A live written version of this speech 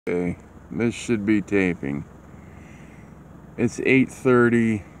Okay, this should be taping. It's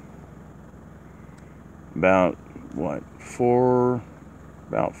 8:30, about what,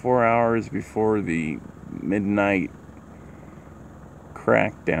 about 4 hours before the midnight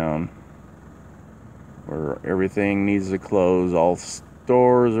crackdown, where everything needs to close, all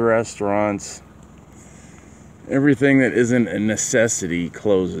stores, restaurants, everything that isn't a necessity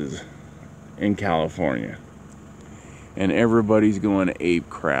closes in California. And everybody's going ape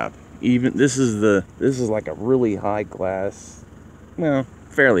crap. Even this is like a really high class, well,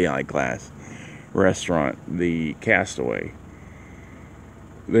 fairly high class restaurant, the Castaway.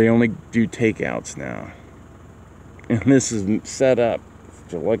 They only do takeouts now. And this is set up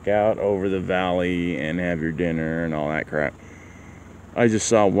to look out over the valley and have your dinner and all that crap. I just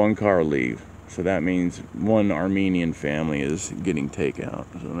saw one car leave, so that means one Armenian family is getting takeout.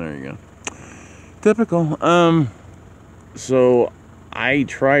 So there you go. Typical. So I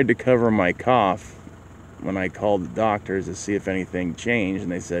tried to cover my cough when I called the doctors to see if anything changed,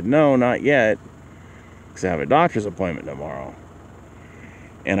 and they said, no, not yet, because I have a doctor's appointment tomorrow.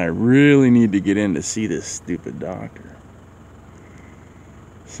 And I really need to get in to see this stupid doctor.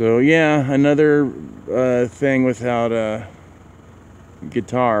 So yeah, another thing without a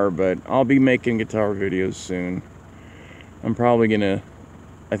guitar, but I'll be making guitar videos soon. I'm probably gonna,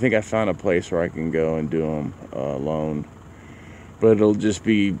 I think I found a place where I can go and do them alone. But it'll just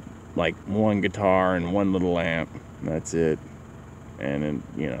be like one guitar and one little amp. That's it. And then,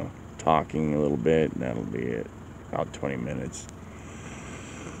 you know, talking a little bit, and that'll be it. About 20 minutes.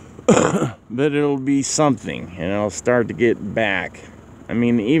 But it'll be something, and I'll start to get back. I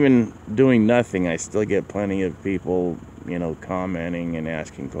mean, even doing nothing, I still get plenty of people, you know, commenting and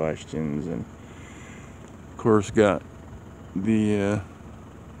asking questions. And of course, got the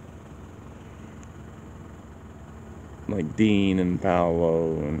like Dean and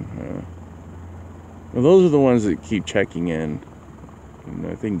Paolo, and well, those are the ones that keep checking in. And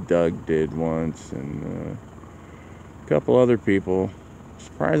I think Doug did once, and a couple other people.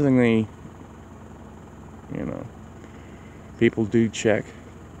 Surprisingly, you know, people do check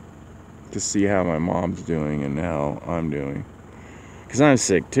to see how my mom's doing and how I'm doing. Because I'm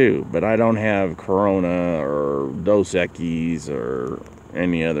sick too, but I don't have Corona or Dos Equis or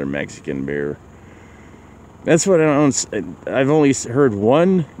any other Mexican beer. That's what I've only heard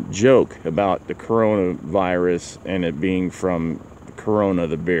one joke about the coronavirus and it being from Corona,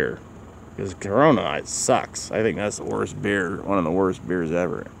 the beer. Because Corona, it sucks. I think that's the worst beer, one of the worst beers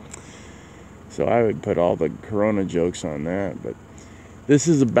ever. So I would put all the Corona jokes on that. But this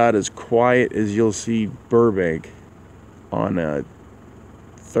is about as quiet as you'll see Burbank on a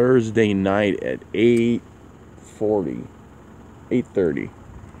Thursday night at 8:30.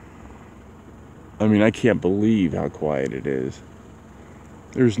 I mean, I can't believe how quiet it is.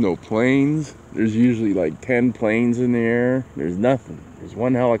 There's no planes. There's usually like 10 planes in the air. There's nothing. There's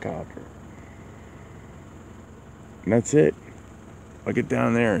one helicopter. And that's it. Look at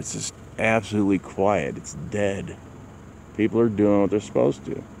down there. It's just absolutely quiet. It's dead. People are doing what they're supposed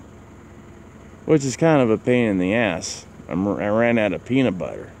to. Which is kind of a pain in the ass. I ran out of peanut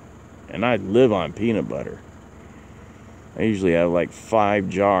butter. And I live on peanut butter. I usually have like 5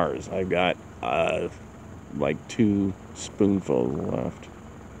 jars. I've got like 2 spoonfuls left.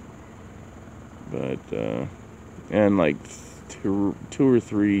 But, and like two or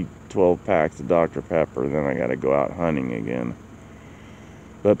three 12 packs of Dr. Pepper, then I gotta go out hunting again.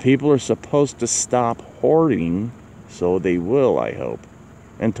 But people are supposed to stop hoarding, so they will, I hope.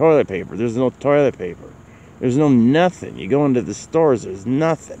 And toilet paper. There's no toilet paper. There's no nothing. You go into the stores, there's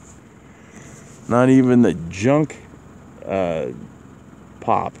nothing. Not even the junk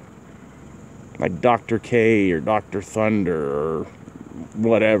pop. Like Dr. K or Dr. Thunder or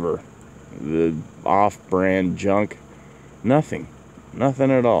whatever. The off-brand junk. Nothing. Nothing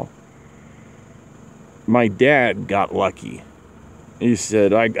at all. My dad got lucky. He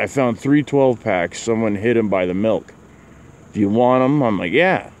said, I found 3 12-packs. Someone hid them by the milk. Do you want them? I'm like,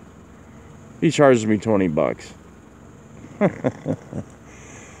 yeah. He charges me $20.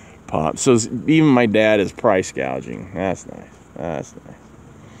 Pop. So even my dad is price gouging. That's nice. That's nice.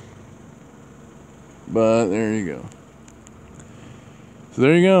 But there you go. So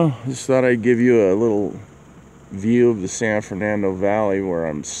there you go. Just thought I'd give you a little view of the San Fernando Valley where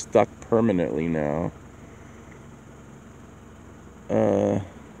I'm stuck permanently now.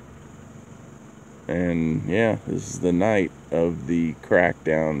 And yeah, this is the night of the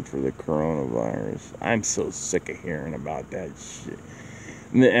crackdown for the coronavirus. I'm so sick of hearing about that shit.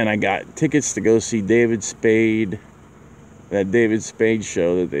 And I got tickets to go see David Spade that David Spade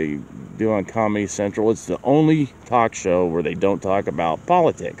show that they do on Comedy Central. It's the only talk show where they don't talk about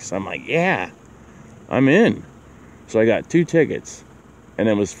politics. I'm like, yeah, I'm in. So I got 2 tickets, and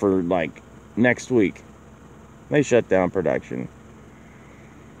it was for like next week. They shut down production.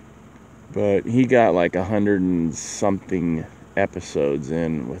 But he got like 100 and something episodes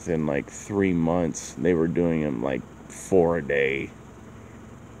in within like 3 months. They were doing them like 4 a day,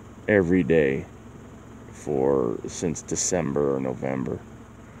 every day, since December or November.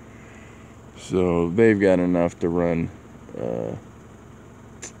 So they've got enough to run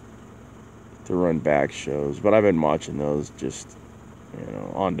back shows. But I've been watching those just,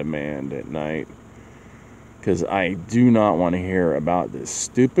 on demand at night, because I do not want to hear about this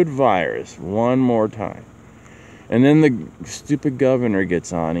stupid virus one more time. And then the stupid governor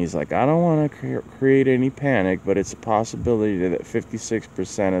gets on. He's like, I don't want to create any panic, but it's a possibility that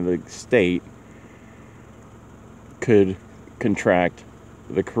 56% of the state could contract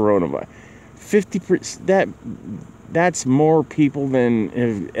the coronavirus. 50%, that's more people than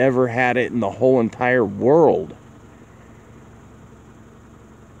have ever had it in the whole entire world.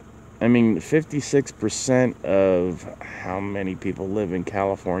 I mean, 56% of how many people live in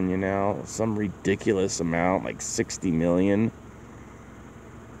California now? Some ridiculous amount, like 60 million.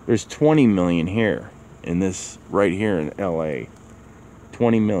 There's 20 million here, right here in LA.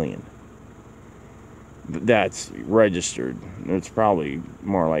 20 million. That's registered. It's probably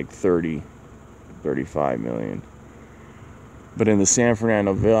more like 30, 35 million. But in the San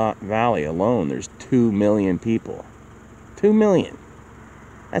Fernando Valley alone, there's 2 million people. 2 million.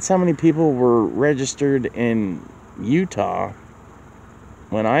 That's how many people were registered in Utah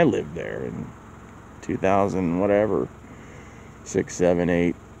when I lived there in 2000, whatever, 6, 7,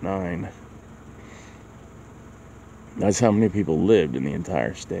 8, 9. That's how many people lived in the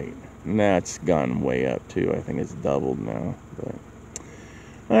entire state. And that's gone way up too. I think it's doubled now. But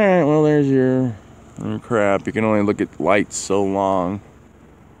alright, well, there's your crap. You can only look at lights so long.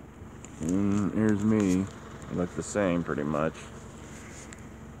 And here's me. I look the same pretty much.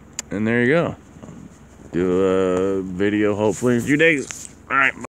 And there you go. Do a video hopefully in a few days. Alright.